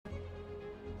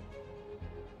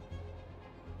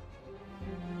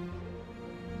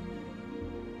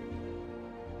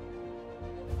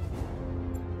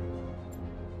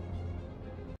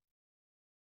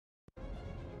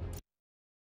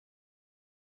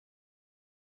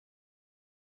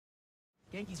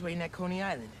Genki's waiting at Coney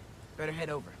Island. Better head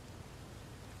over.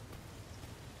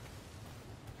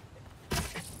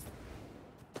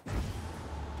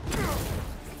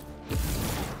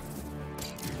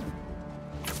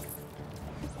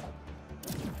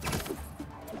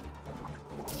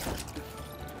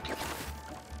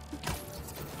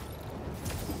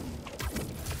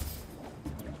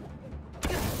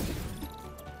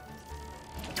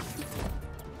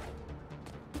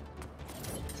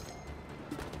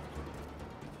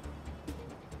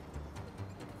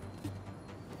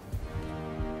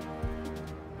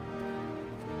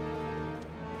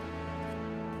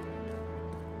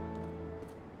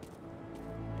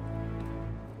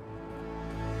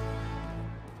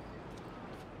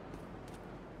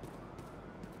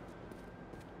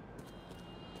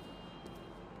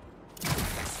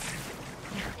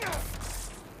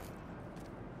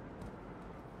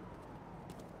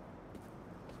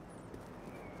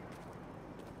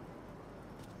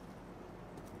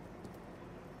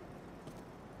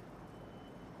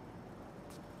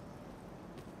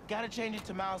 Gotta change it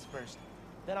to Miles first.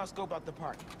 Then I'll scope out the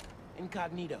park.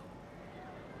 Incognito.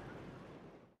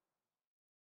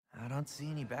 I don't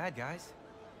see any bad guys.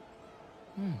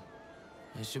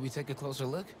 Should we take a closer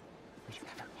look?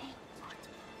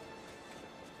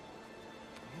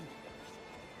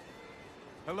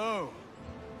 Hello,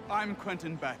 I'm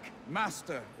Quentin Beck,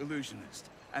 Master Illusionist.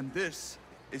 And this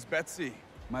is Betsy,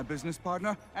 my business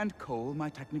partner, and Cole, my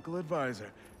technical advisor.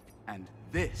 And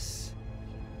this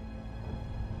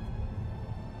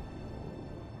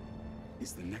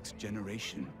is the next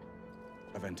generation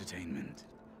of entertainment.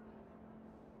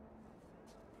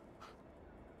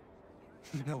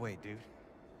 No way, dude.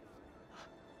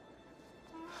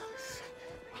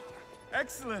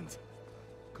 Excellent!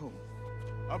 Cole,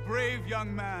 a brave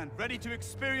young man, ready to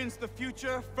experience the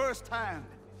future firsthand.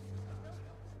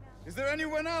 Is there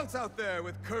anyone else out there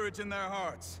with courage in their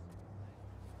hearts?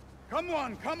 Come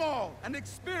one, come all, and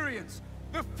experience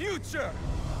the future!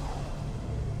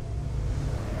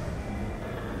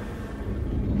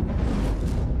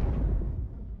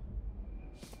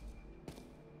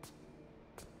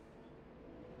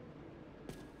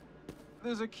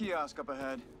 There's a kiosk up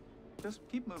ahead. Just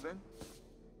keep moving.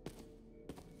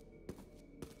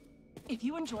 If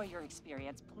you enjoy your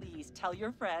experience, please tell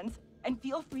your friends, and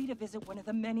feel free to visit one of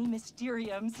the many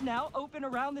Mysteriums now open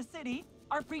around the city.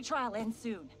 Our free trial ends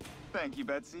soon. Thank you,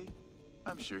 Betsy.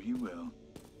 I'm sure he will.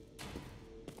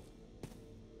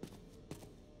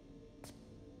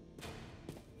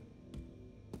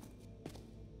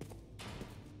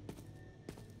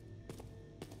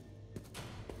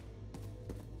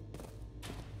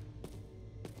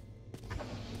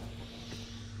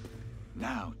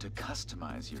 Now, to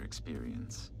customize your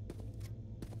experience.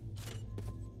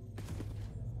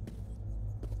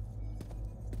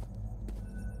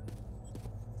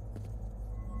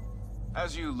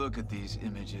 As you look at these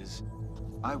images,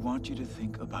 I want you to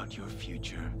think about your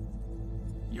future,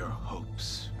 your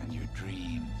hopes and your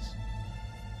dreams.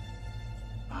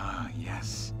 Ah,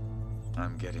 yes.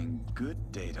 I'm getting good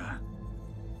data.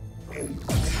 And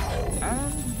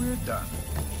we're done.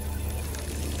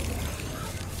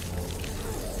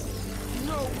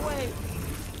 No way!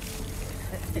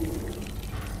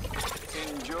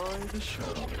 Enjoy the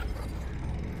show.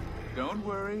 Don't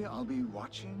worry, I'll be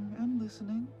watching and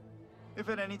listening. If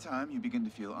at any time you begin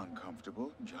to feel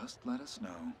uncomfortable, just let us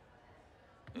know.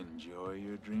 Enjoy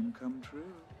your dream come true.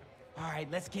 All right,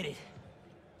 let's get it.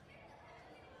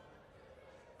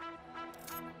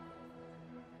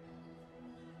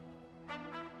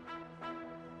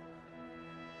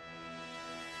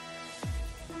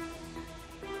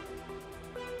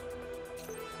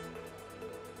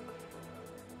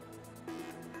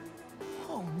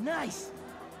 Oh, nice!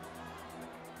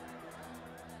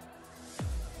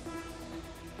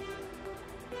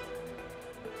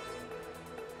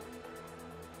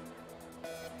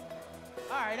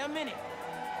 All right, I'm in it.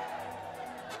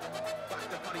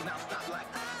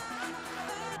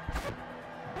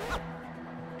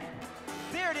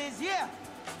 There it is, yeah!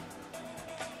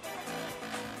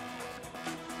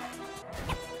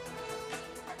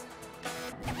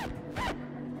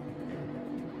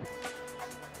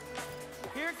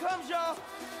 Here it comes, y'all!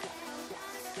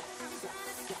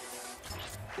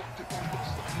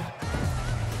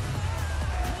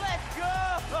 Let's go!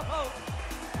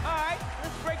 All right,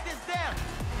 let's break this down.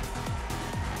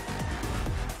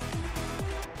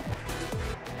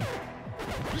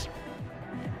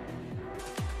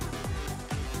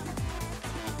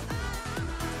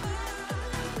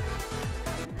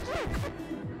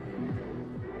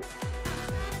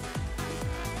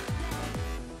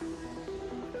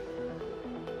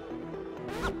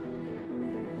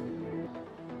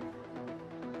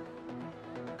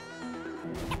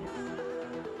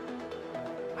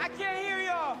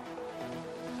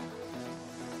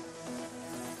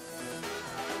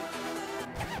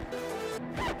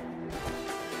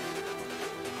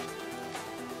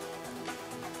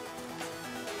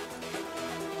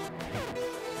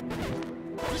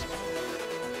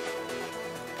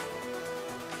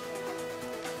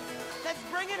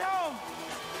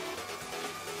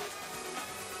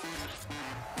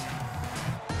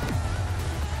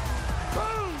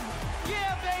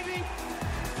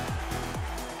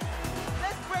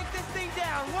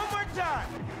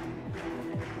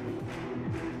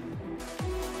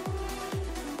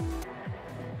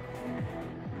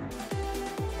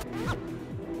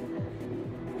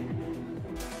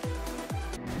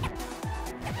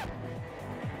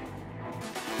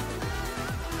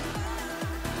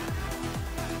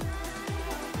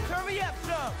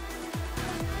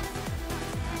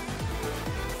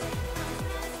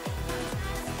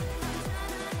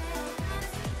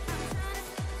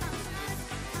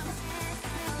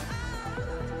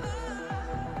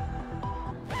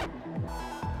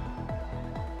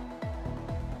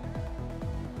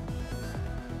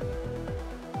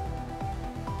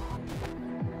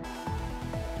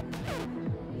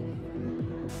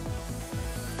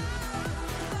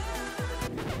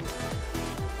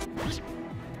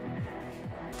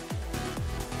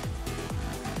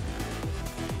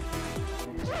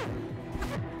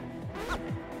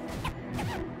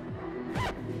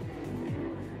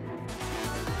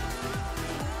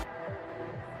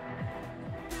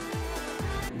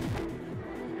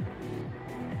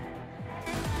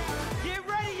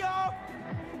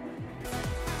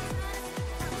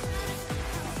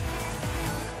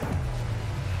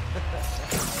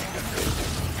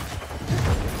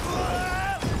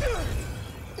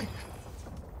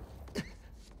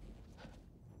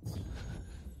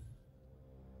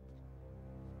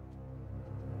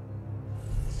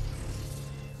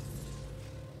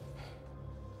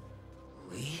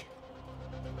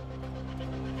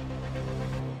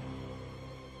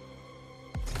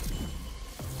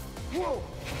 Whoa!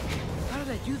 How did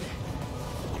I do that?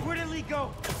 Where did Lee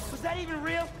go? Was that even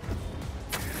real?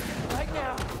 Right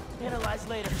now, analyze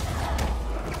later.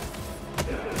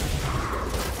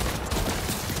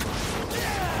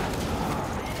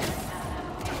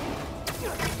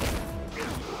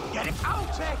 Get him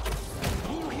out! Beck,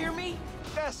 can you hear me?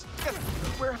 Yes, yes,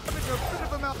 we're having a bit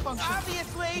of a malfunction.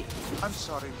 Obviously! I'm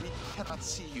sorry, we cannot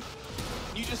see you.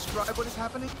 Can you describe what is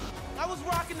happening? I was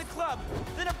rocking the club,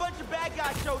 then a bunch of bad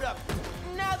guys showed up.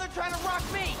 Now they're trying to rock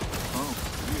me! Oh,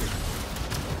 weird.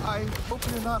 I hope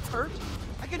you're not hurt.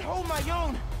 I can hold my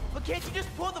own, but can't you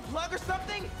just pull the plug or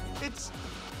something? It's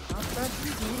not that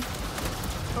easy,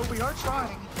 but we are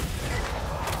trying.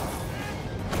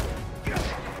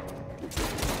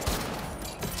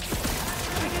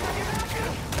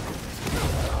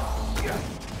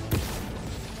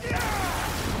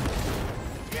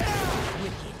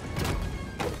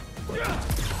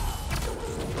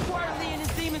 Why are Lee and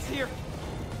his demons here?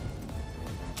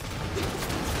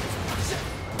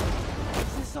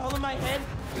 Is this all in my head?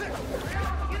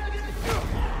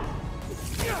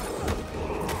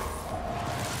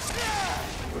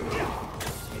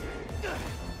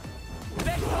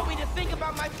 Beck told me to think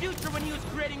about my future when he was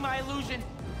creating my illusion.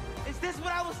 Is this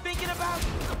what I was thinking about?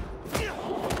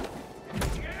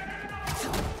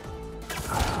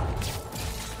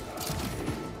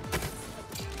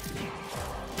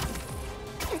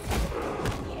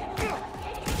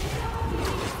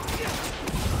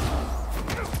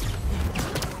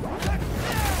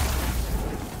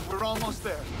 We're almost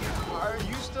there. Are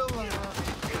you still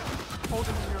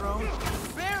holding your own?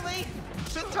 Barely!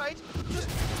 Sit tight. Just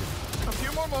a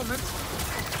few more moments.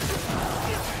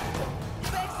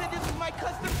 Beck said this was my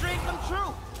custom dream come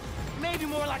true. Maybe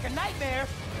more like a nightmare.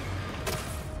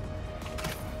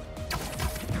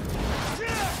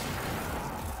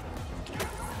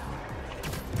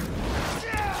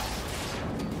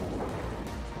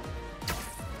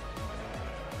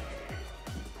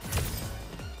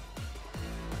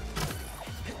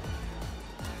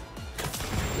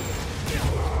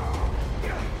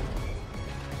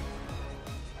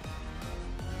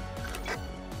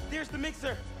 There's the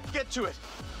mixer. Get to it.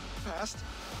 Fast.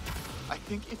 I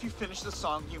think if you finish the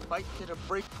song, you might hit a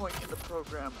break point in the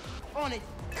program. On it.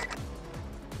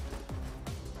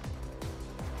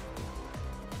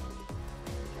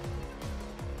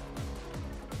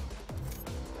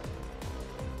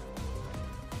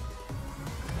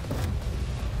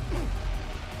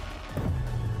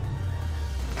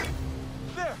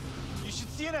 There! You should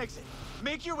see an exit.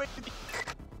 Make your way to the...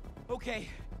 Okay,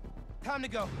 time to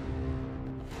go.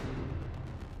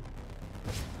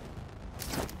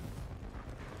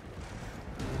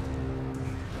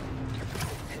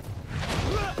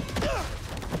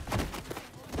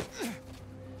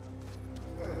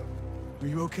 Are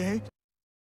you okay?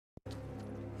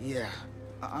 Yeah.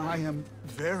 I am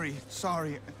very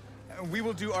sorry. We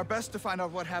will do our best to find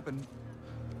out what happened.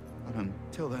 But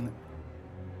until then...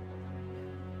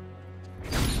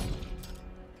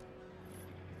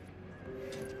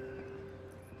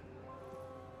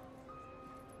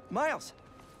 Miles!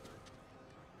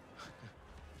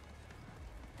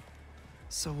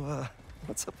 So,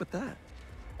 what's up with that?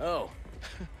 Oh.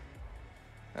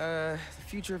 The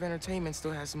future of entertainment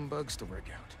still has some bugs to work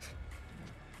out.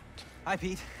 Hi,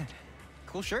 Pete.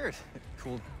 Cool shirt.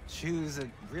 Cool shoes.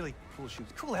 Really cool shoes.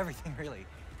 Cool everything, really.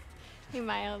 Hey,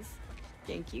 Miles.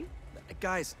 Thank you.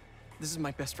 Guys, this is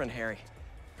my best friend, Harry.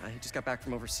 He just got back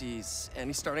from overseas, and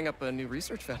he's starting up a new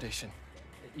research foundation.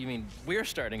 You mean we're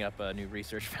starting up a new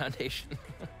research foundation?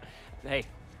 Hey,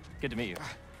 good to meet you.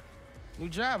 New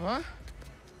job, huh?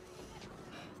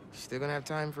 Still gonna have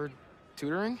time for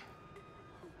tutoring?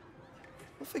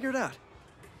 We'll figure it out.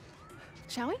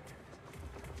 Shall we?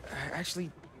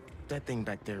 Actually, that thing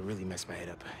back there really messed my head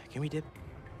up. Can we dip?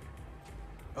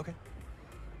 Okay.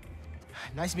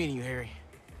 Nice meeting you, Harry.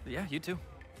 Yeah, you too.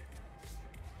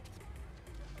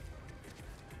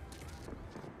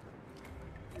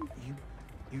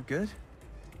 You good?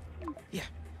 Yeah.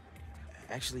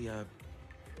 Actually, I'll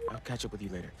catch up with you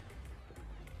later.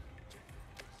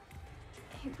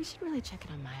 Hey, we should really check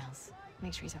in on Miles.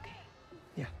 Make sure he's okay.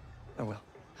 Yeah, I will.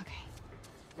 Okay.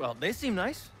 Well, they seem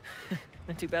nice.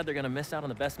 Not too bad they're gonna miss out on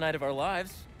the best night of our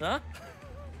lives, huh?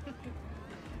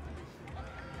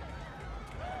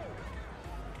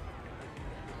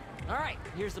 All right,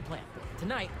 here's the plan.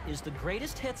 Tonight is the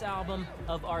greatest hits album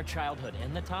of our childhood,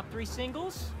 and the top 3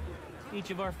 singles, each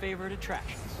of our favorite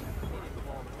attractions.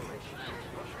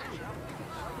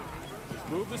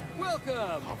 Move this.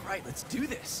 Welcome! All right, let's do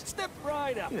this. Step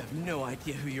right up. You have no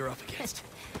idea who you're up against.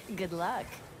 Good luck.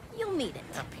 You'll need it.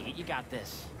 Now, Pete, you got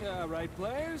this. Yeah, right,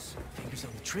 players? Fingers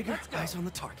on the trigger, eyes on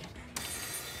the target.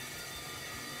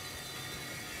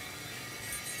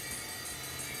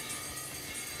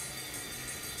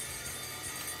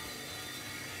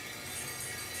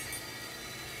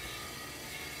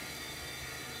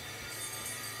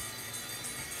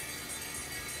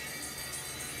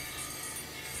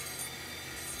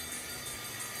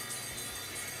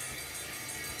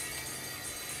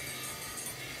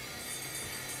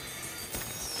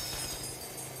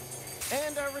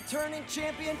 And our returning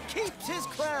champion keeps his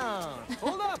crown.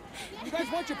 Hold up! You guys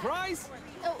want your prize?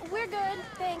 Oh, we're good,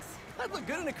 thanks. I'd look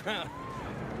good in a crown.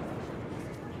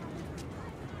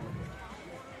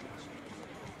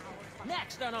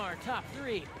 Next on our top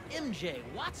 3, MJ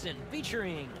Watson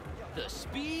featuring the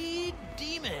Speed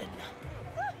Demon.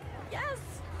 Yes!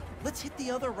 Let's hit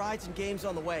the other rides and games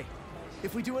on the way.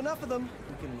 If we do enough of them,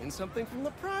 we can win something from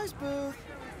the prize booth.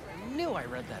 I knew I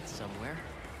read that somewhere.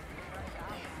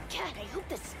 God, I hope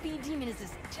the Speed Demon is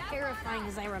as terrifying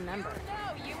as I remember.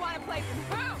 No, you want to play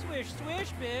from home. Swish,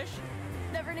 swish, bish.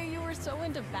 Never knew you were so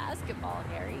into basketball,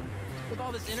 Harry. With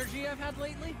all this energy I've had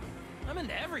lately, I'm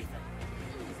into everything.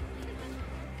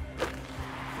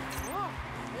 Whoa,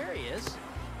 there he is.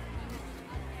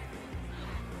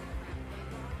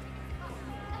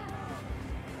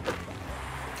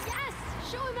 Yes!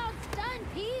 Show him how it's done,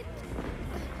 Pete!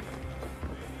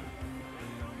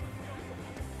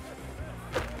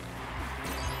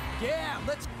 Yeah,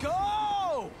 let's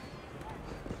go!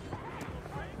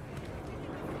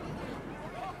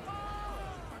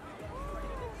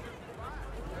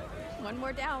 One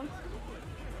more down.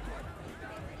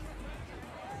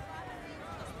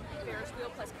 Ferris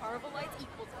wheel plus carnival lights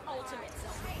equals ultimate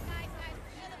selfie.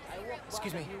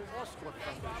 Excuse me.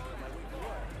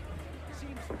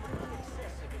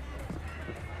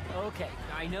 Okay,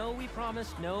 I know we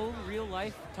promised no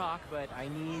real-life talk, but I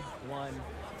need one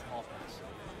hall pass.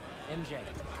 MJ,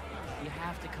 you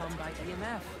have to come by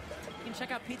EMF. You can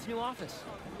check out Pete's new office.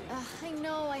 I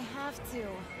know I have to.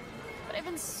 But I've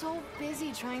been so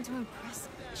busy trying to impress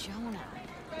Jonah.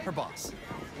 Her boss.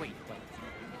 Wait,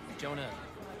 Jonah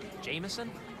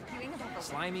Jameson?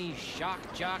 Slimy shock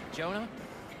jock Jonah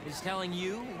is telling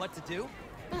you what to do?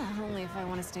 Only if I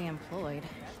want to stay employed.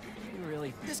 You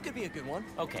really... This could be a good one.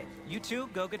 Okay, you two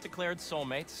go get declared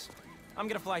soulmates. I'm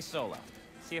gonna fly solo.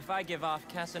 See if I give off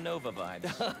Casanova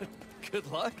vibes. Good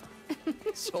luck.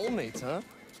 Soulmates, huh?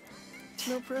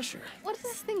 No pressure. What does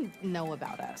this thing know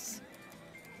about us?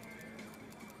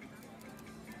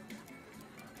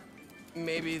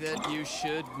 Maybe that you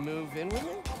should move in with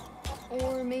me?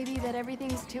 Or maybe that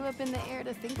everything's too up in the air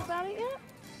to think about it yet?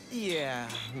 Yeah,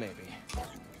 maybe.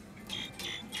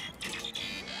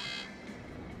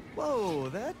 Whoa,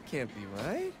 that can't be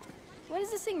right. What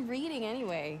is this thing reading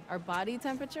anyway? Our body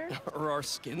temperature? Or our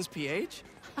skin's pH?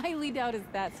 Highly doubt it's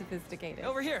that sophisticated.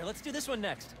 Over here, let's do this one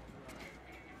next.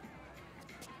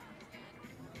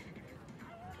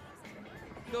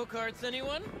 Go-karts,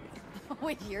 anyone?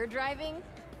 With your driving?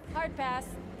 Hard pass.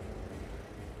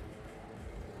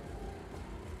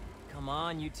 Come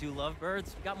on, you two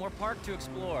lovebirds. We got more park to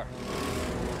explore.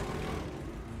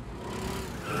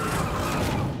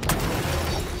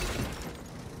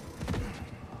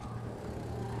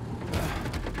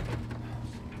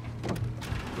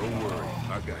 Don't worry,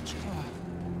 I got you.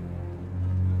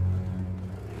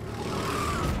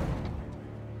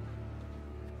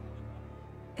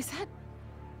 Is that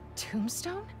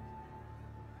Tombstone?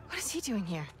 What is he doing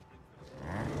here?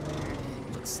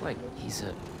 Looks like he's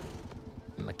a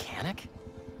mechanic?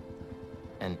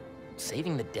 And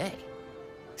saving the day.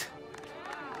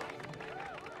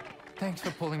 Thanks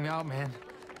for pulling me out, man.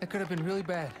 That could have been really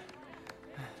bad.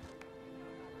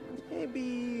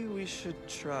 Maybe we should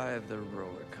try the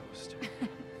roller coaster.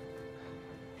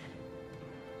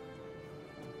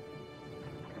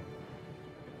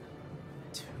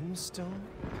 Tombstone?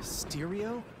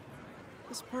 Stereo?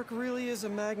 This park really is a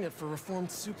magnet for reformed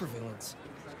supervillains.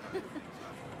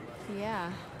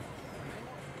 Yeah.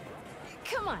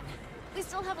 Come on. We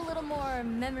still have a little more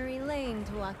memory lane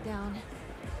to walk down.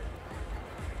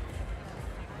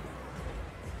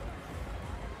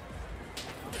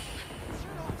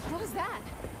 What was that?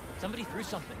 Somebody threw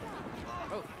something.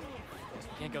 Oh, guess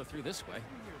we can't go through this way.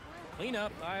 Clean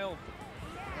up aisle.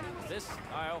 This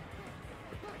aisle.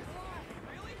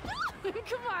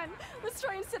 Come on. Let's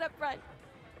try and sit up front.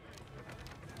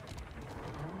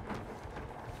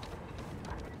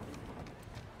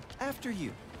 After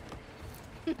you.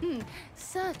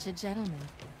 Such a gentleman.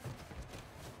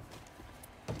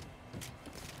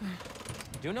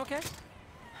 Doing okay?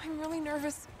 I'm really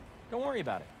nervous. Don't worry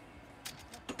about it.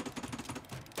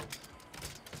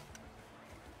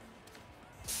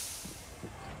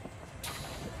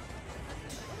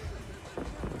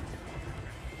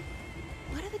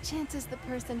 chances the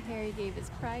person Harry gave his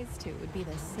prize to would be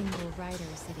the single writer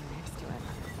sitting next to him?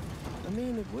 I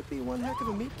mean, it would be one heck of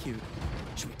a meet cute.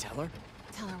 Should we tell her?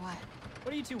 Tell her what?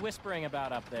 What are you two whispering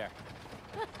about up there?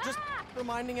 Just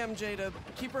reminding MJ to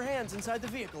keep her hands inside the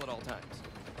vehicle at all times.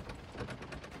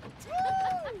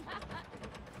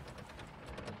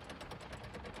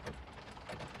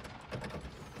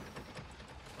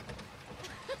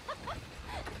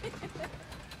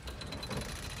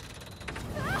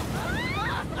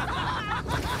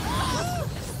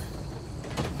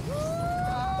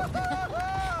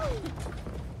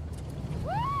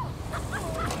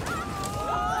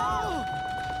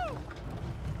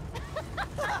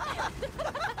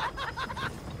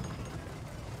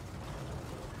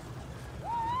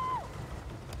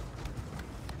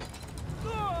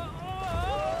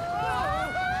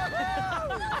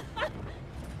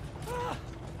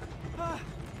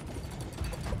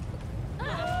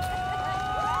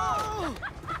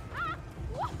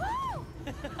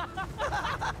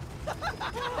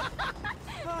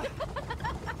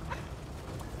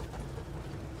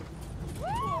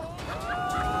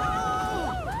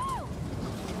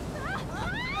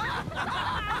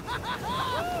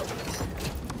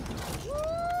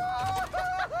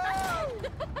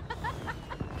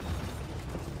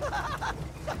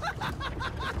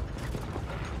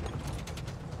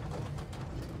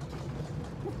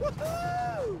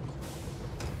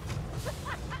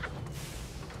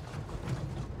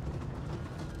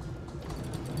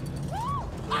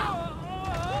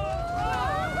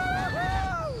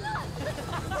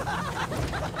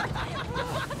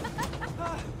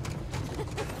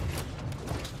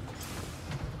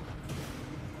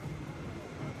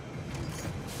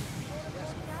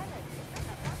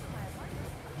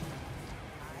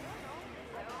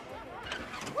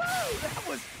 That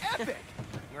was epic!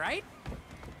 Right?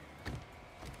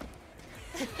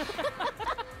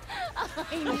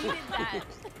 I needed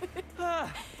that.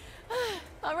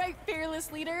 All right,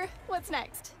 fearless leader. What's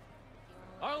next?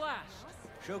 Our last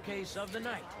showcase of the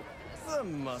night. The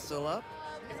muscle up.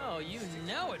 Oh, you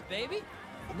know it, baby.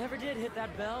 Never did hit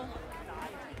that bell,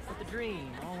 but the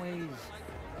dream always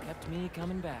kept me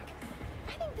coming back.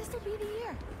 I think this will be the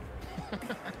year.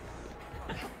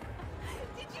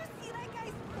 Did you see that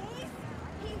guy's face?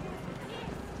 He was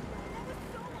pissed. That was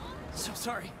so long. So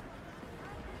sorry.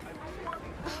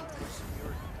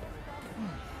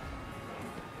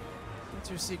 What's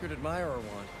your secret admirer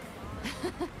want?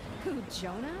 Who,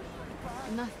 Jonah?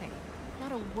 Nothing.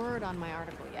 Not a word on my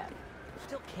article yet.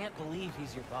 Still can't believe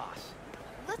he's your boss.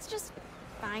 Let's just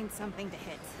find something to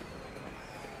hit.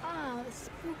 Ah, the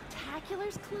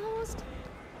Spooktacular's closed?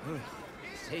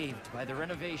 Saved by the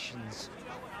renovations.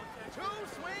 2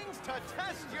 swings to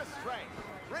test your strength.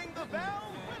 Ring the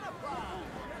bell, win a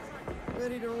prize.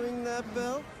 Ready to ring that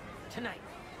bell? Tonight,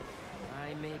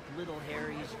 I make little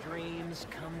Harry's dreams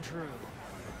come true.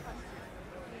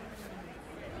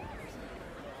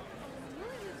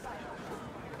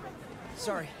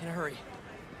 Sorry, in a hurry.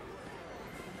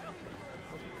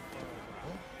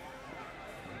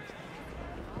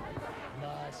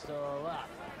 Muscle up.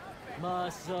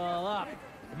 Muscle up.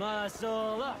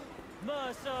 Muscle up.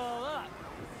 Muscle up.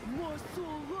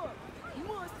 Muscle up.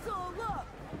 Muscle up.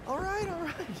 All right, all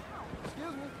right.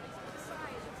 Excuse me.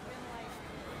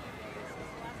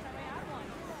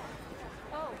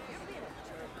 Oh, you're being a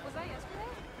jerk. Was that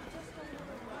yesterday? Just a little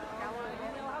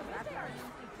while. How's that there?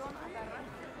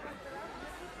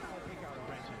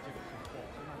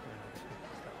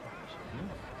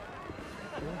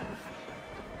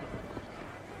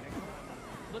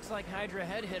 Looks like Hydra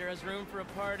Head Hitter has room for a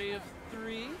party of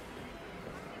 3.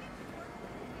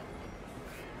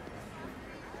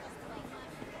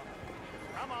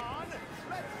 Come on,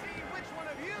 let's see which one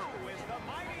of you is the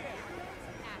mightiest.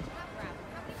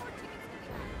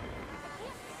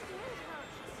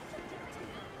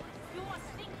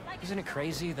 Isn't it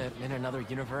crazy that in another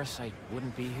universe I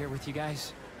wouldn't be here with you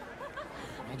guys?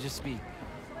 I'd just be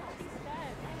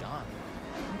gone.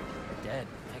 Dead,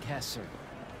 I guess, or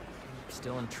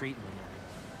still in treatment.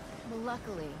 Well,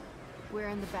 luckily, we're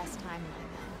in the best timeline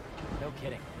then. No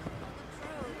kidding.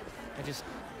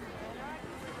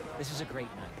 This is a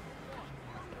great night.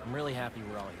 I'm really happy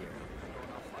we're all here.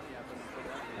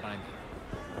 But I'm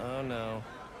here. Oh no.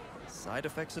 Side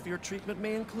effects of your treatment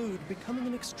may include becoming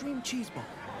an extreme cheeseball.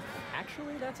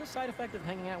 Actually, that's a side effect of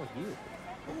hanging out with you.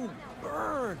 Oh,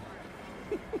 burn!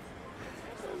 I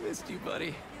missed you,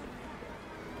 buddy.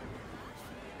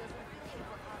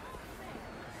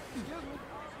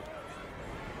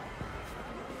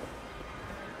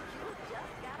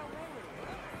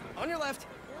 On your left.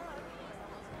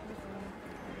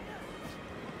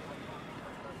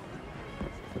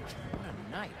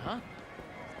 night, huh?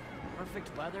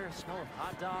 Perfect weather, a smell of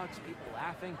hot dogs, people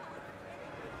laughing.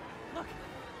 Look,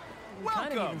 we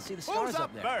kind of even see the stars Who's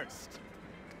up there. first?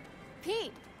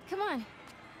 Pete, come on.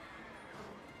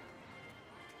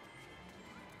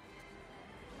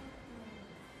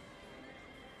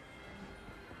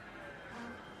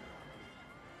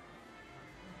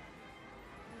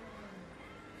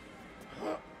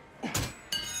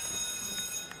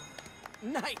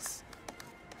 Nice!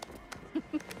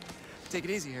 Take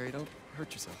it easy, Harry. Don't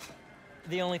hurt yourself.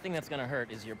 The only thing that's gonna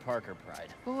hurt is your Parker pride.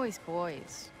 Boys,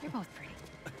 boys. You're both pretty.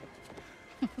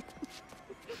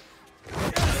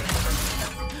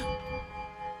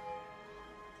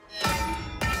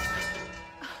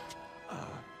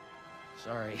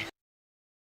 Sorry.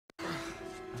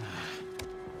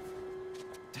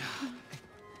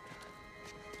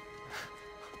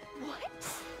 What?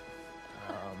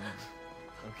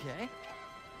 Okay.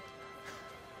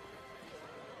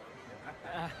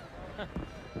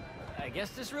 I guess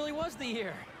this really was the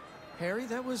year. Harry,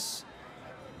 that was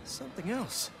something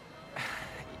else.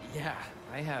 Yeah,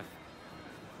 I have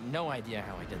no idea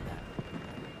how I did that.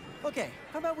 Okay,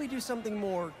 how about we do something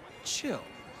more chill?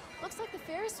 Looks like the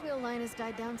Ferris wheel line has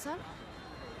died down some.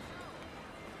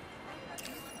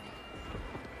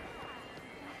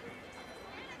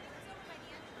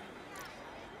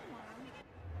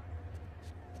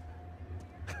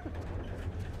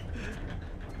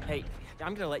 Hey,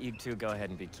 I'm gonna let you two go ahead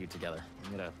and be cute together.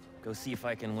 I'm gonna go see if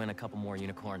I can win a couple more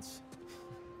unicorns.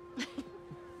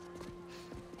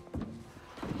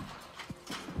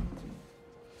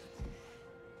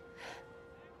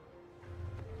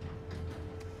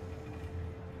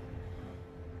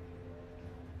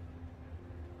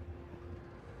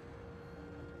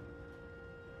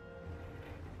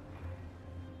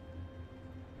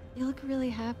 You look really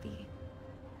happy.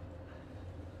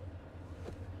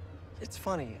 It's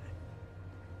funny.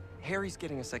 Harry's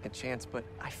getting a second chance, but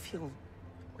I feel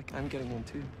like I'm getting one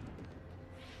too.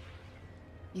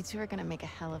 You two are gonna make a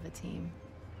hell of a team.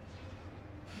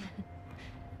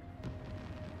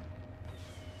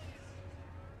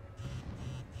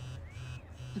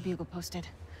 The Bugle posted.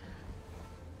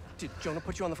 Did Jonah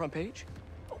put you on the front page?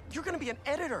 Oh, you're gonna be an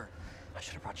editor! I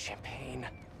should have brought champagne.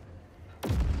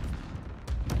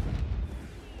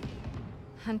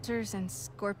 Hunters and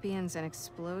scorpions and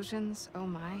explosions, oh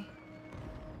my.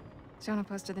 Jonah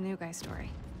posted the new guy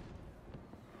story.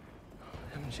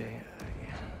 MJ,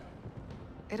 yeah.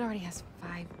 It already has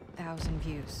 5,000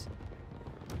 views.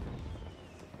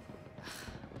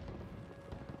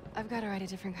 I've got to write a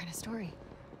different kind of story.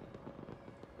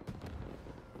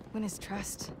 Win his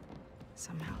trust,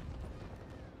 somehow.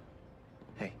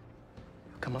 Hey,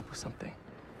 you'll come up with something.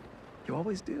 You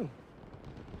always do.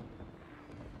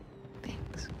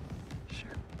 Thanks. Sure.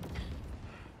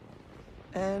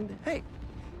 And hey,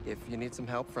 if you need some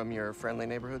help from your friendly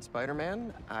neighborhood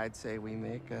Spider-Man, I'd say we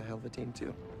make a hell of a team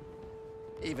too.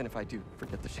 Even if I do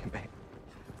forget the champagne.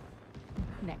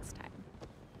 Next time.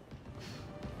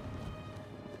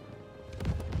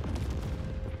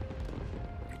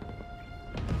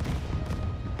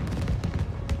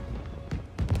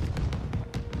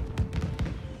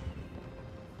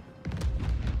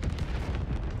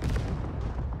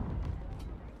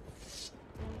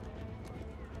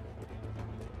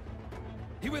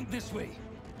 He went this way.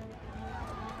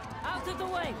 Out of the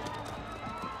way!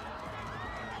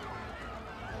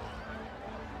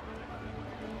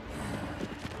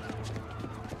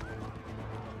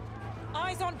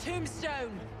 Eyes on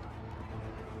Tombstone!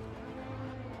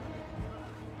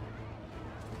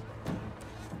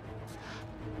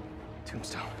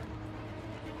 Tombstone.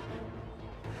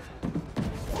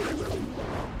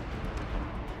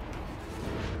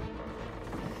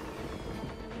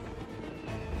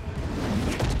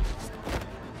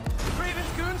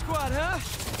 Squad, huh?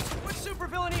 Which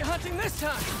supervillain are you hunting this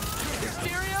time?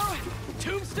 Stereo?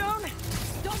 Tombstone?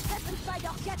 Don't let them fight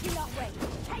or get in our way.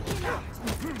 Take him out!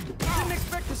 Didn't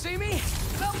expect to see me?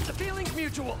 Felt the feeling's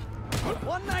mutual.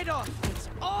 One night off, it's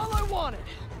all I wanted.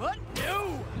 But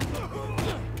no!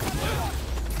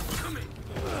 Come in.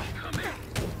 Come in.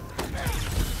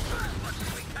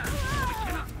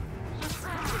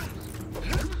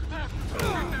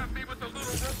 Kidnap me with a little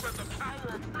rope and the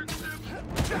power of friendship.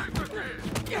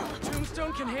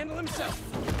 Tombstone can handle himself.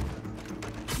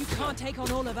 You can't take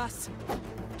on all of us.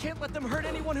 Can't let them hurt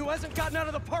anyone who hasn't gotten out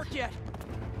of the park yet.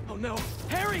 Oh no,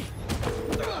 Harry!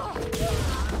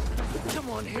 Come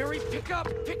on, Harry, pick up,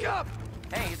 pick up!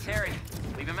 Hey, it's Harry.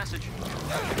 Leave a message.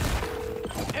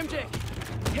 MJ,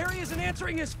 Harry isn't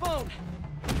answering his phone.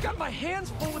 I've got my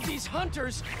hands full with these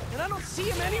hunters, and I don't see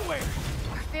him anywhere.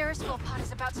 Ferris wheel pod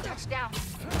is about to touch down.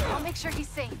 I'll make sure he's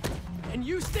safe. And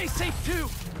you stay safe too!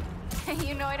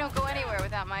 You know I don't go anywhere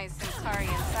without my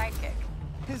Centaurian sidekick.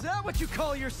 Is that what you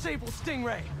call your Sable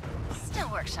Stingray? Still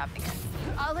workshopping it.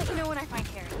 I'll let you know when I find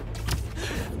Harry.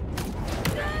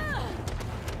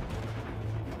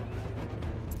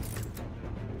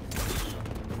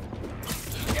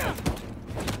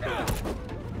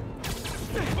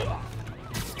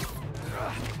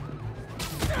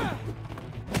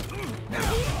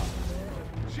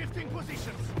 Shifting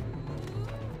positions.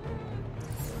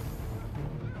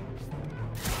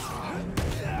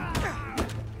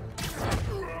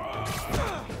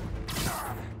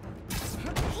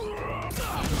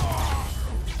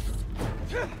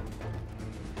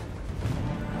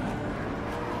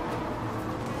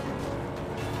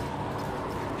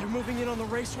 They're moving in on the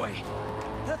raceway.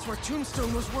 That's where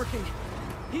Tombstone was working.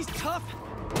 He's tough.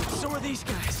 So are these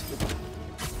guys.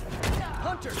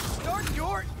 Hunter, start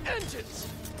your engines!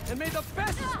 And may the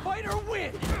best fighter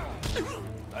win!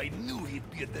 I knew he'd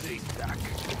be at the racetrack.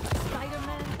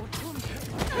 Spider-Man or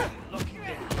Tombstone? Lucky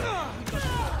there.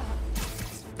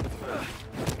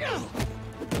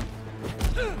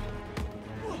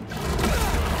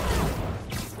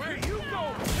 Where you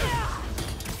go?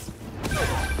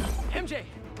 MJ,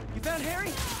 you found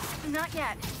Harry? Not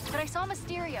yet, but I saw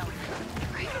Mysterio.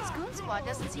 Kraven's Goon Squad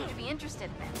doesn't seem to be interested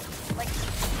in it. Like,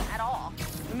 at all.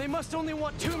 And they must only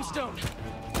want Tombstone.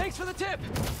 Thanks for the tip!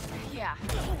 Yeah.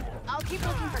 I'll keep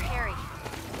looking for Harry.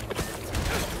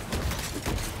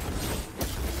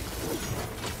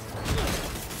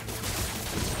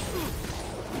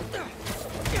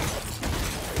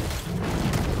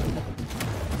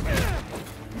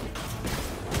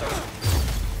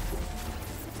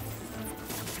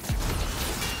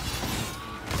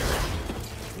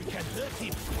 We can hurt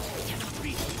him. Cannot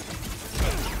beat him.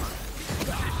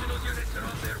 Additional units are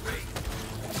on their way.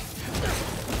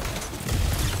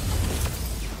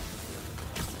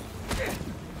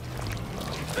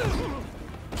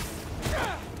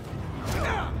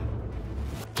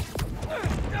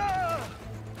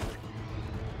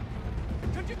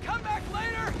 Could you come back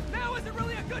later? Now isn't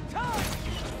really a good time!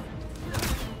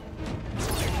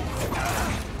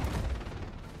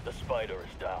 The spider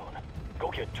is down. Go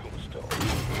get Tombstone.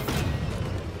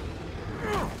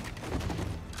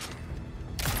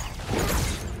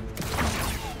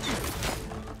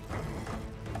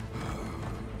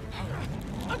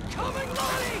 I'm coming,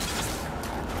 Lonnie!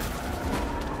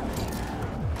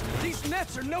 These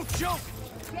nets are no joke!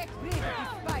 Get rid of the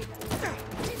spider.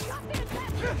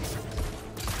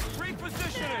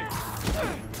 Repositioning!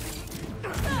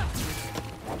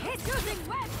 He's using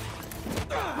webs.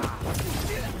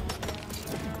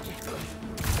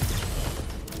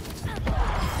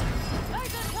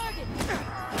 Eyes on target.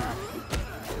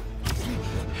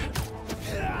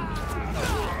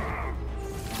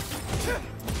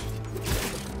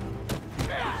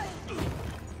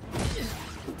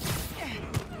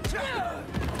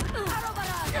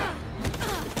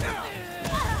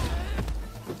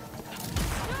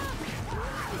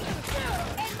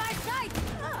 In my sight.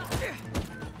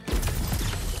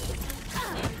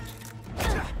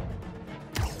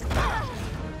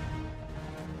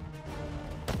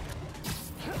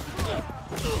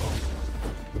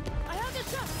 I have the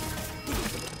shot.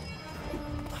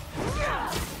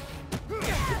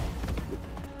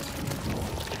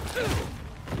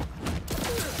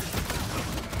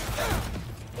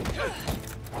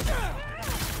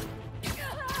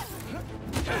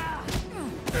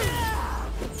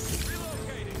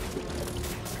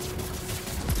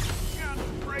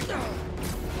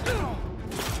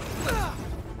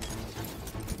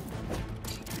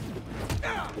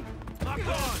 Lock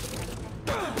on!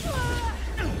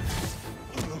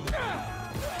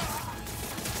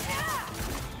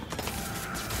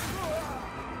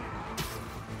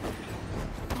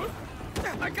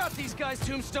 I got these guys,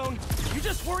 Tombstone. You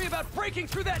just worry about breaking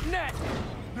through that net.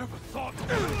 Never thought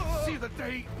see the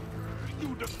day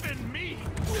you defend me.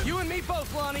 You and me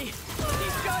both, Lonnie.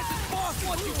 These guys' boss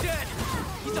wants you dead.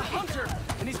 He's a hunter,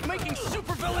 and he's making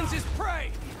supervillains his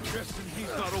prey. Guessing he's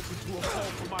not open to a call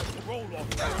from my parole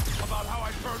officer about how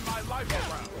I turned my life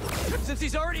around. Since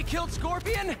he's already killed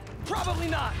Scorpion? Probably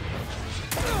not.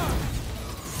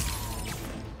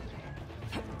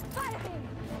 Fire him.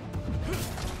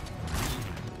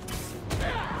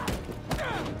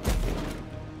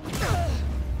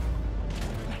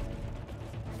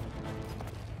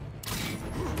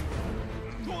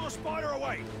 Pull the spider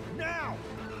away! Now!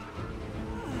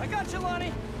 I got you,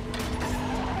 Lonnie.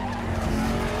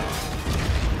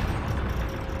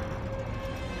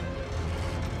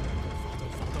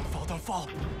 Don't fall.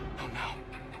 Oh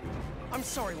no. I'm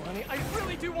sorry, Lonnie. I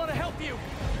really do want to help you.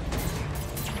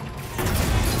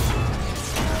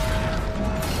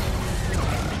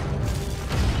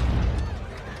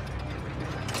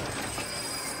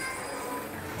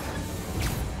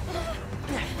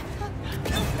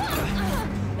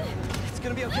 It's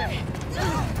gonna be okay.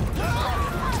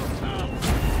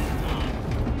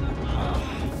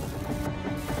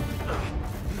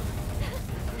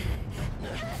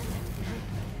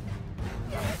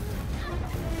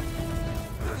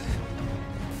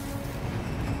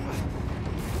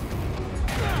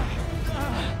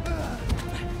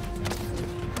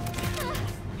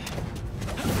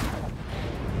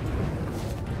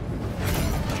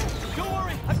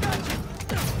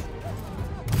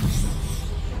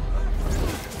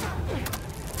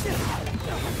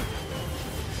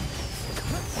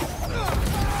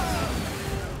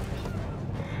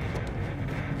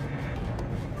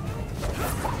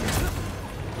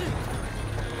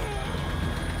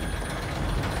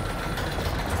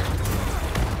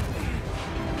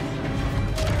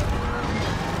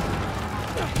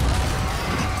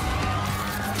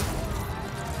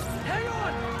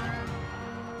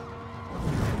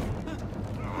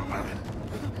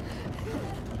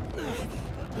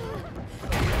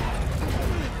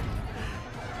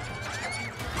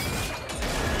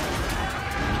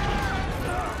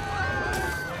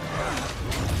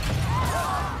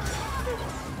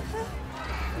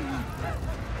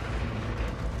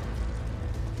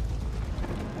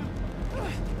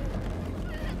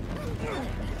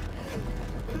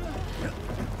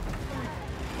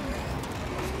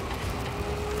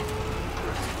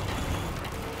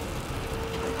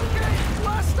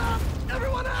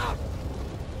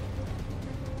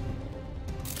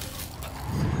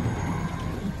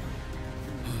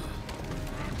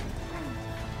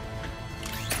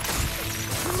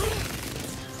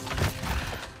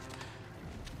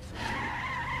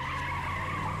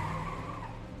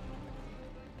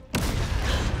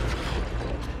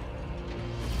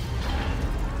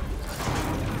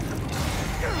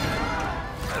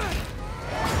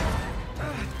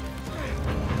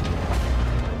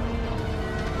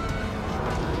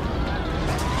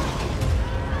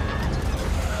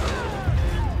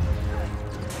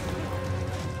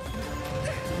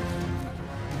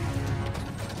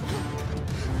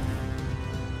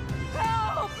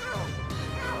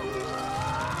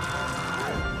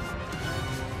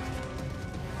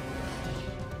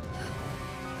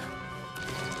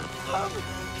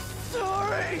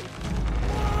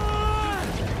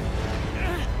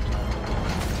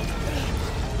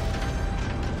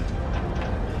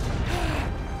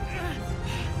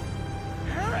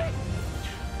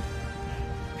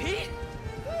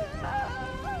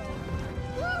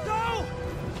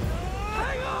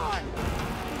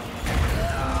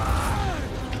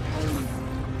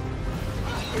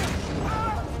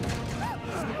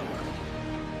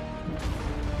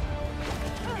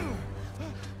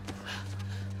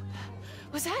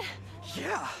 Was that?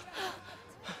 Yeah.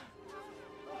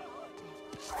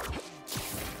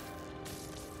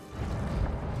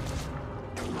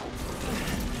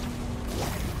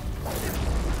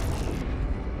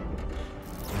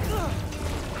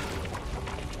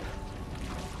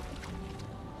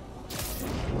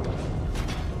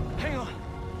 Hang on.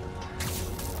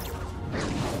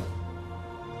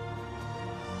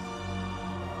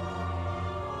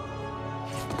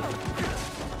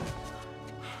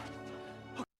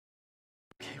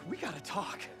 We gotta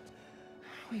talk.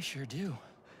 We sure do.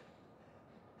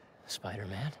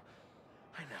 Spider-Man.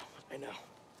 I know.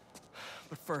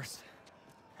 But first,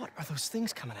 what are those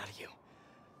things coming out of you?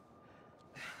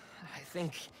 I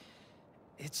think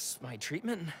it's my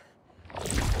treatment.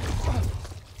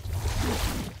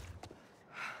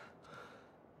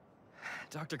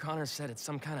 Dr. Connor said it's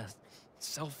some kind of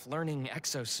self-learning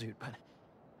exosuit, but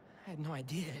I had no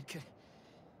idea it could...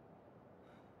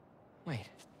 Wait.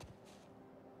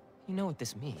 You know what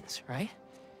this means, right?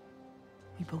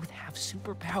 We both have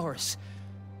superpowers.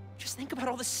 Just think about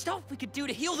all the stuff we could do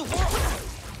to heal the world!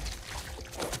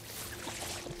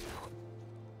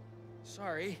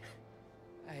 Sorry.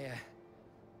 I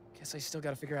guess I still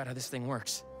gotta figure out how this thing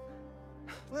works.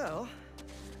 Well,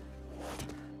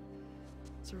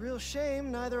 it's a real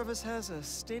shame neither of us has a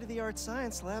state-of-the-art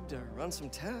science lab to run some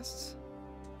tests.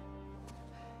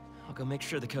 I'll go make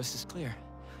sure the coast is clear.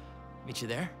 Meet you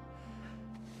there?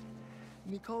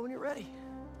 Give me a call when you're ready.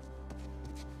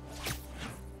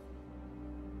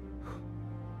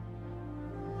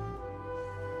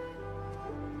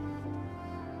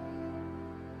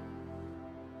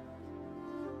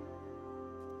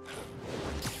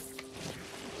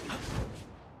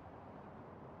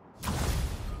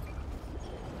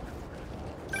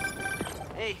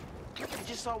 I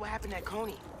just saw what happened at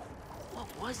Coney. What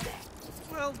was that?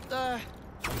 Well,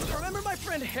 remember my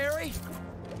friend Harry?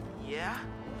 Yeah?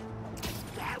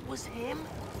 That was him?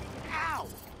 How?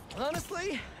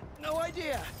 Honestly, no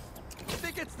idea. I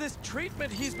think it's this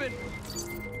treatment he's been...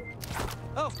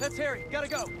 Oh, that's Harry. Gotta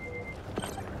go.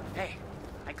 Hey,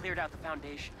 I cleared out the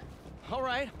foundation. All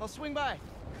right, I'll swing by.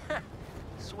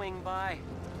 Swing by.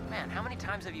 Man, how many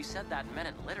times have you said that and meant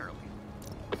it literally?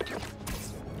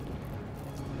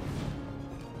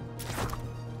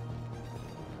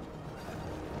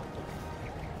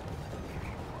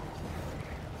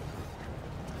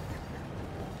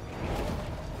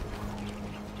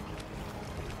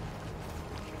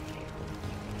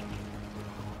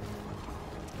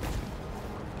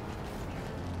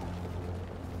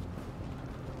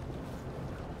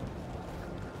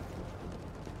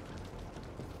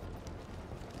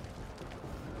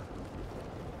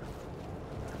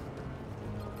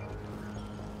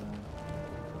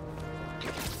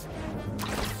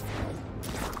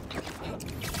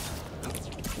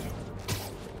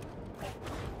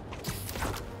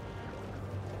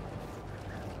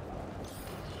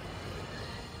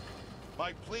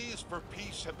 My pleas for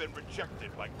peace have been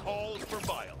rejected by calls for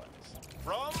violence.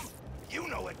 From, you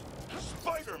know it,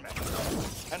 Spider-Man.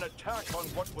 An attack on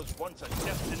what was once a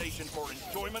destination for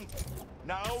enjoyment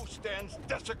now stands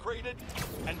desecrated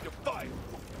and defiled.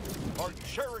 Our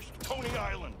cherished Coney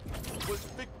Island was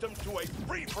victim to a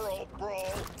free-for-all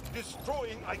brawl,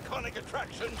 destroying iconic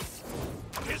attractions,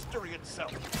 history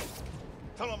itself.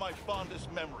 Some of my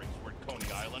fondest memories were at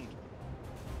Coney Island.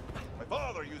 My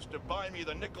father used to buy me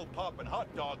the nickel pop and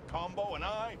hot dog combo, and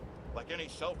I, like any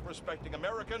self-respecting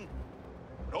American,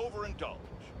 would overindulge.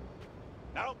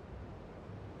 Now,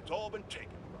 it's all been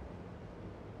taken from me.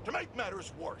 To make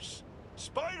matters worse,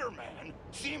 Spider-Man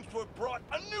seems to have brought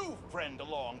a new friend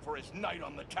along for his night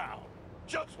on the town.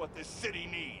 Just what this city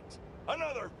needs.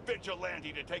 Another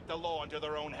vigilante to take the law into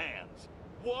their own hands.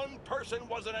 One person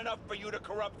wasn't enough for you to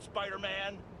corrupt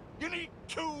Spider-Man. You need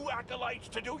 2 acolytes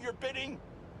to do your bidding.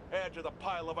 Add to the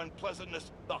pile of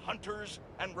unpleasantness the hunters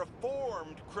and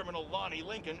reformed criminal Lonnie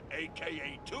Lincoln,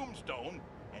 a.k.a. Tombstone,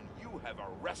 and you have a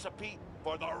recipe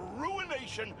for the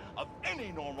ruination of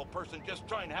any normal person just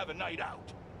trying to have a night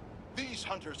out. These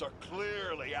hunters are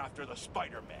clearly after the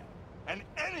Spider-Man, and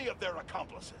any of their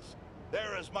accomplices.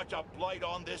 They're as much a blight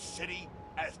on this city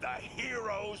as the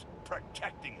heroes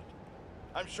protecting it.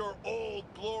 I'm sure Old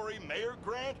Glory Mayor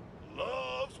Grant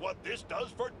loves what this does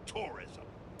for tourism.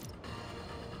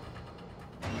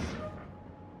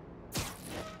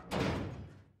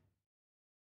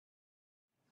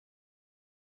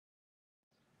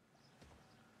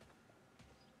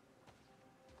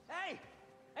 Hey!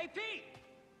 Hey, Pete!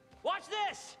 Watch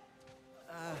this!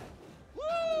 Woo!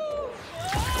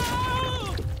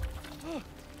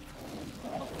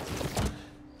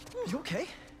 You okay?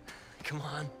 Come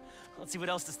on. Let's see what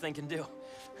else this thing can do.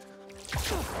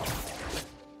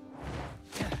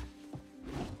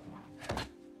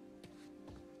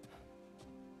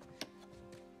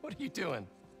 What are you doing?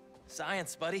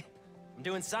 Science, buddy. I'm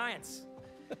doing science.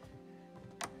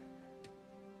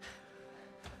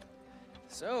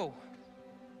 So,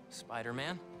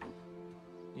 Spider-Man,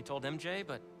 you told MJ,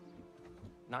 but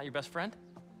not your best friend?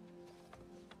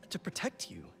 To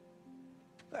protect you.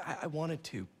 I wanted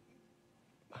to.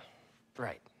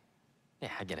 Right. Yeah,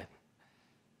 I get it.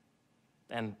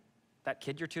 And that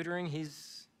kid you're tutoring,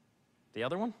 he's the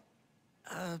other one?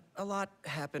 A lot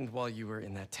happened while you were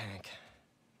in that tank.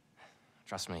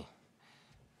 Trust me,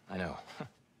 I know.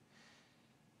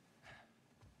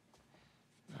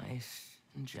 Nice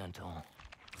and gentle.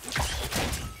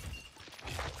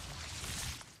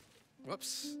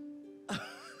 Whoops.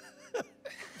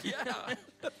 Yeah.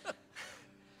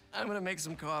 I'm gonna make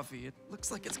some coffee. It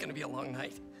looks like it's gonna be a long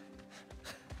night.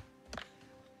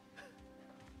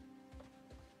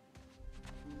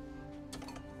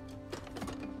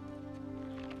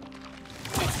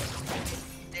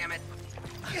 Damn it.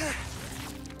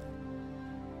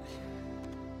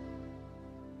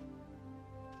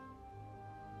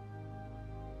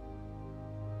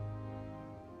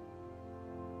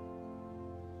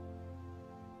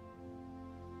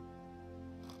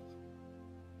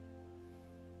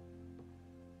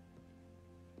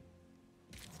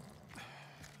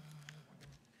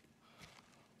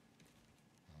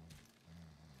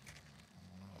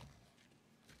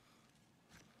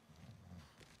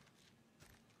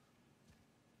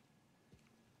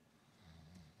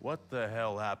 What the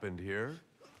hell happened here?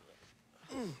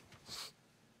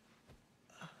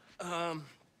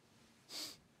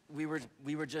 We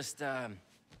were just,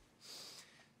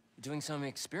 doing some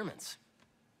experiments.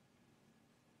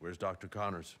 Where's Dr.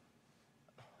 Connors?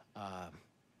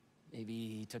 Maybe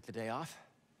he took the day off?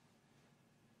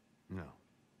 No.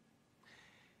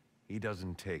 He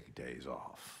doesn't take days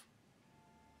off.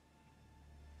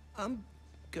 I'm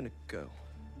gonna go.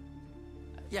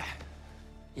 Yeah.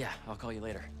 Yeah, I'll call you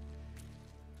later.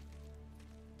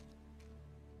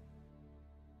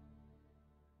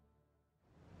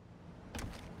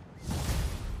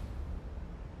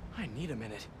 I need a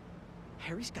minute.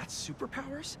 Harry's got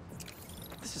superpowers?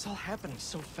 This is all happening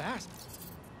so fast.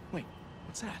 Wait,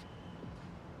 what's that?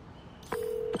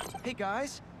 Hey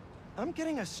guys, I'm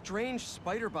getting a strange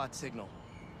spider-bot signal.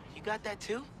 You got that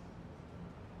too?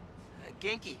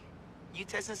 Genki, you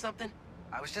testing something?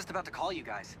 I was just about to call you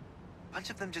guys. A bunch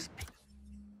of them just...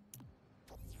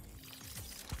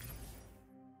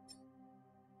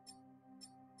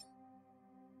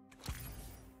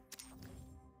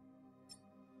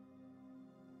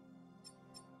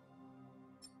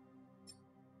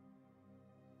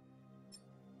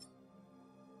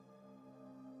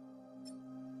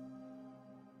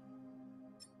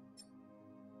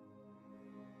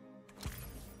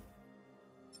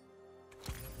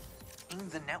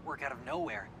 the network out of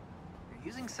nowhere. You're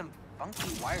using some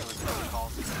funky wireless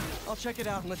protocols. I'll check it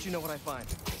out and let you know what I find.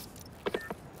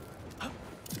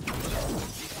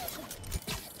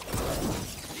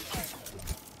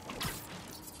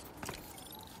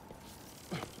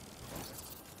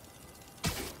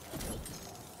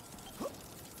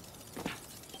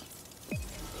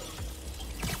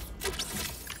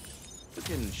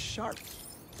 Looking sharp.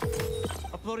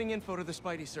 Uploading info to the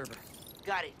Spidey server.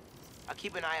 Got it. I'll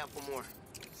keep an eye out for more.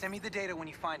 Send me the data when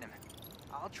you find him.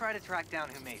 I'll try to track down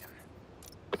who made him.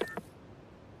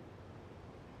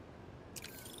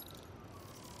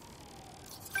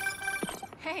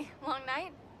 Hey, long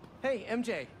night? Hey,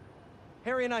 MJ.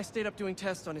 Harry and I stayed up doing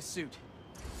tests on his suit.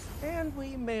 And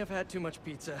we may have had too much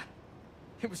pizza.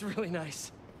 It was really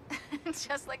nice.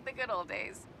 Just like the good old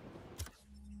days.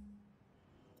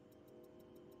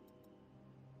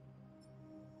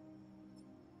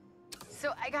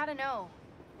 So I gotta know,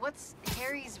 what's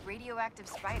Harry's radioactive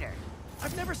spider?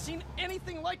 I've never seen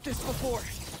anything like this before.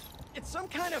 It's some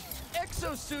kind of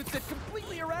exosuit that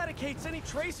completely eradicates any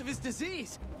trace of his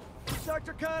disease.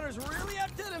 Dr. Connor's really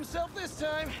outdid himself this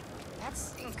time.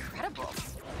 That's incredible.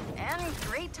 And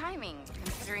great timing,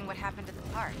 considering what happened at the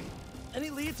park. Any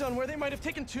leads on where they might have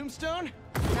taken Tombstone?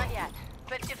 Not yet,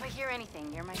 but if I hear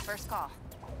anything, you're my first call.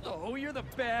 Oh, you're the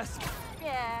best.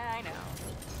 Yeah, I know.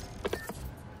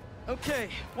 Okay,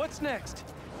 what's next?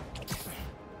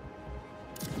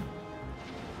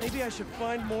 Maybe I should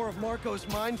find more of Marco's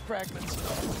mind fragments.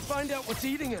 Find out what's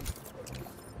eating him.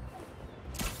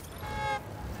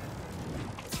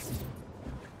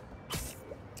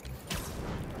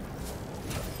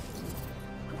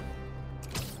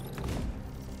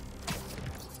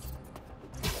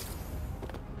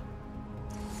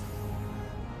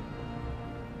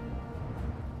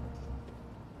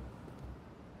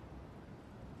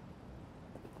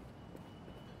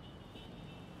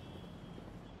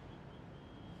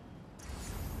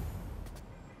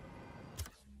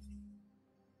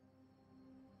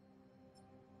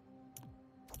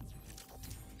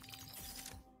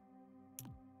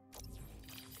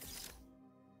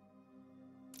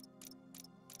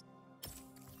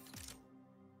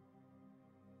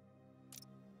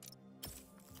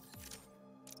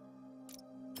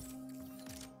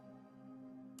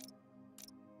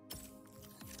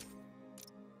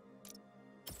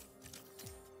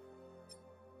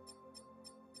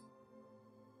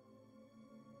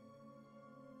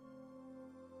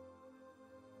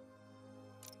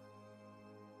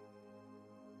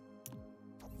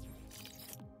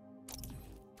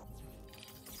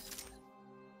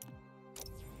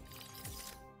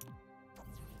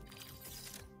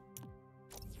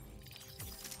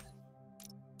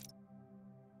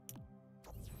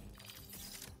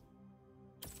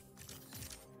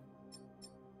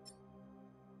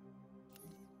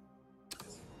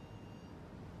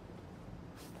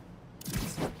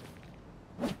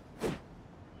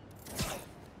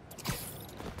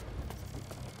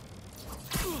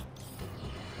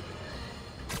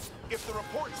 If the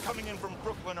reports coming in from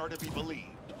Brooklyn are to be believed,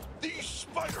 these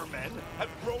Spider-Men have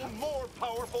grown more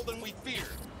powerful than we feared.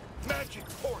 Magic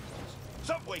portals,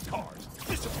 subway cars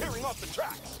disappearing off the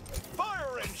tracks,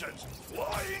 fire engines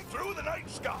flying through the night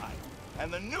sky,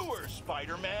 and the newer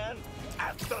Spider-Man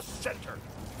at the center.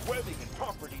 Webbing and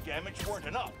property damage weren't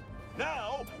enough.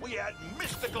 Now, we add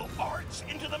mystical arts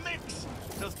into the mix.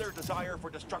 Does their desire for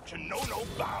destruction know no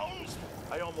bounds?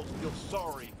 I almost feel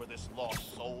sorry for this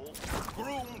lost soul,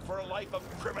 groomed for a life of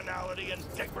criminality and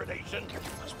degradation.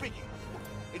 Speaking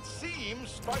of, it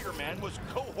seems Spider-Man was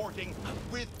cohorting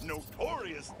with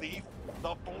notorious thief,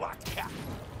 the Black Cat.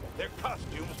 Their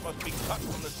costumes must be cut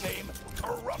from the same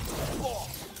corrupt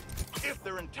cloth. If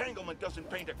their entanglement doesn't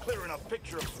paint a clear enough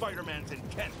picture of Spider-Man's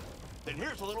intent, then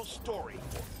here's a little story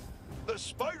for you. The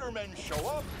Spider-Men show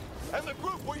up, and the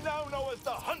group we now know as the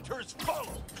Hunters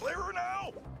follow. Clearer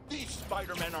now? These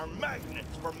Spider-Men are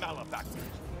magnets for malefactors.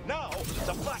 Now,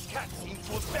 the Black Cat seems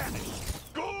to have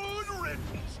vanished. Good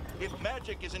riddance! If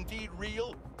magic is indeed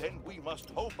real, then we must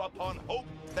hope upon hope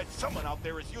that someone out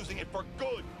there is using it for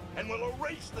good and will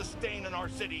erase the stain in our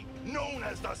city known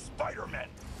as the Spider-Men.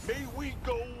 May we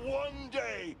go one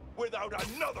day without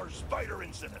another spider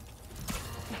incident.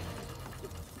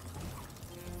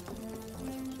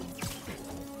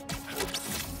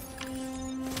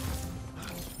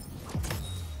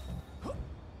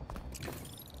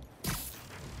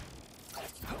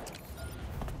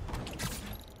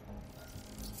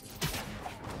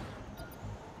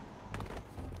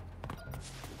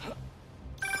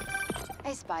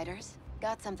 Hey, Spiders.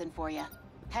 Got something for you.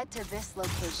 Head to this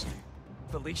location.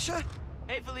 Felicia?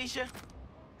 Hey, Felicia.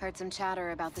 Heard some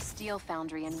chatter about the steel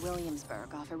foundry in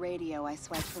Williamsburg off a radio I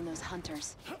swiped from those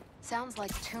hunters. Sounds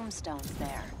like Tombstone's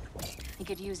there. He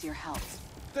could use your help.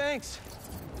 Thanks.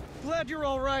 Glad you're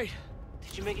all right.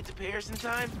 Did you make it to Paris in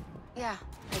time? Yeah,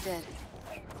 I did.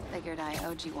 Figured I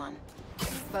owed you one.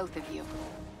 Both of you.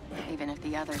 Even if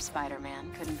the other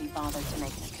Spider-Man couldn't be bothered to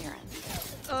make an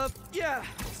appearance. Yeah,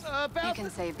 about... You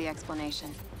can save the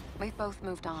explanation. We've both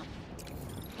moved on.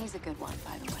 He's a good one,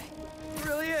 by the way. He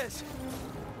really is.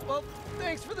 Well,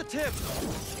 thanks for the tip.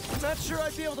 Not sure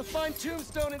I'd be able to find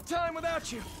Tombstone in time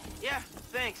without you. Yeah,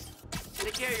 thanks.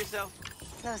 Take care of yourself.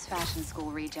 Those fashion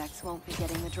school rejects won't be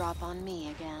getting the drop on me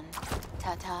again.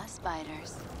 Ta-ta,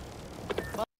 Spiders.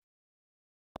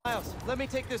 Miles, let me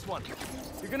take this one.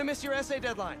 You're gonna miss your essay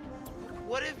deadline.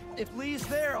 What if... If Lee's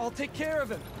there, I'll take care of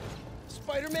him.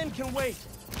 Spider-Man can wait.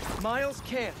 Miles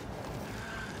can't.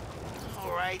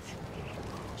 All right.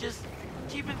 Just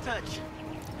keep in touch.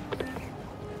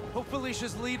 Hope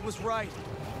Felicia's lead was right.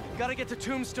 Gotta get to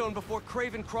Tombstone before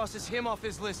Craven crosses him off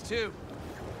his list, too.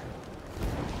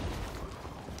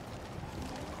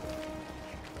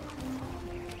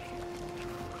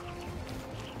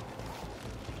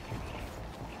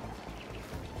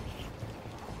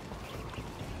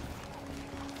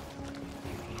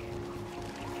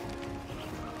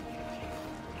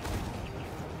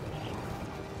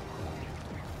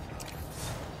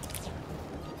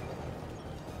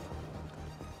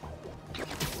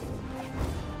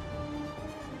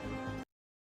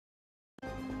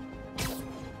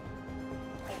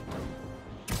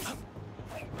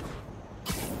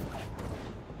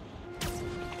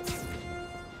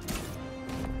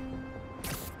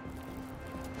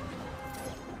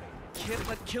 Can't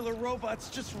let killer robots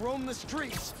just roam the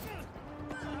streets.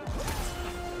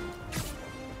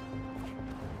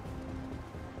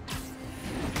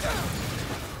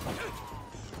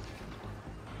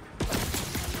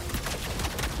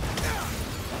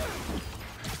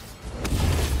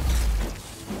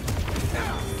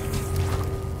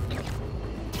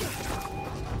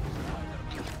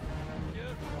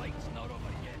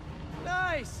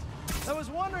 Nice! I was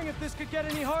wondering if this could get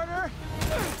any harder.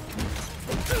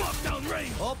 Lockdown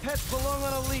range! All pets belong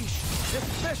on a leash,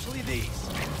 especially these.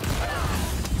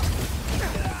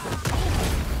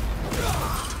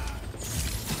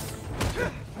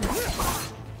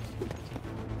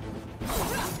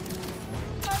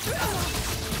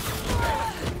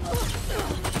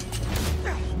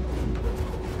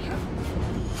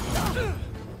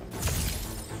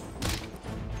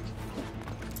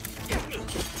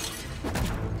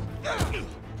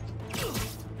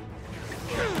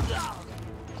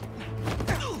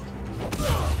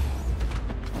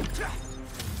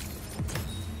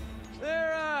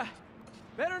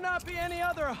 Better not be any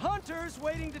other hunters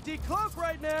waiting to decloak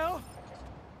right now.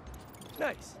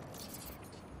 Nice.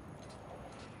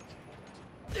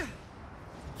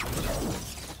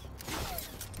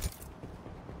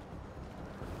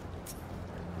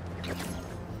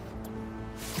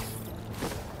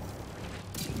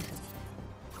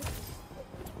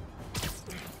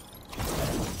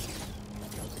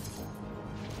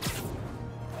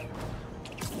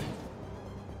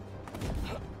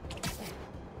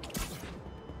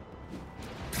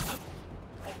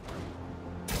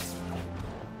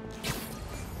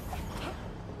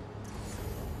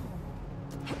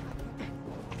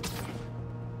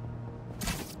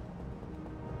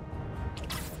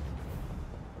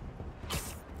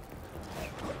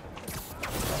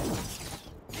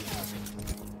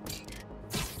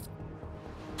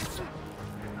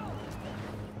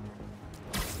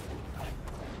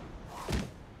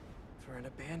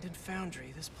 abandoned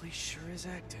foundry, this place sure is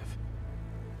active.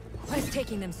 What's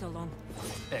taking them so long?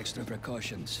 Extra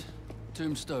precautions.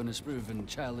 Tombstone has proven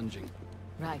challenging.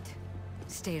 Right.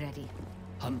 Stay ready.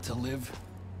 Hunt to live?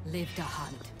 Live to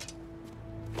hunt.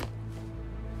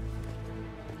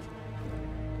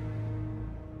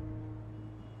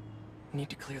 Need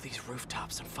to clear these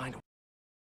rooftops and find a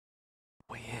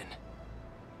way in.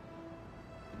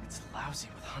 It's lousy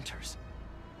with hunters.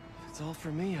 If it's all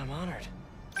for me, I'm honored.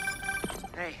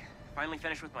 Hey, finally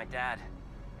finished with my dad.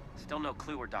 Still no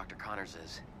clue where Dr. Connors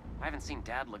is. I haven't seen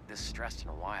Dad look this stressed in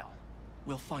a while.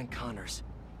 We'll find Connors.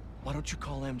 Why don't you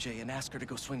call MJ and ask her to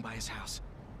go swing by his house?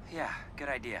 Yeah, good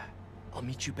idea. I'll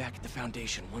meet you back at the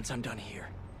Foundation once I'm done here.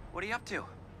 What are you up to?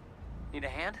 Need a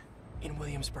hand? In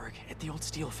Williamsburg, at the old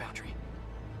steel foundry.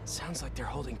 Sounds like they're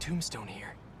holding Tombstone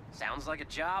here. Sounds like a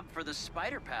job for the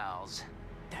Spider Pals.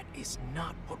 That is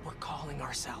not what we're calling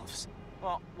ourselves.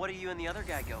 Well, what do you and the other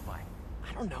guy go by?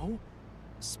 I don't know.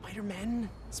 Spider-Men?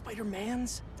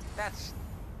 Spider-Mans? That's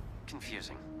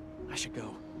confusing. I should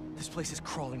go. This place is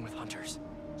crawling with hunters.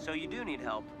 So you do need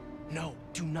help? No,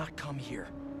 do not come here.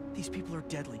 These people are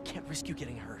deadly. Can't risk you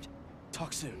getting hurt.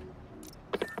 Talk soon.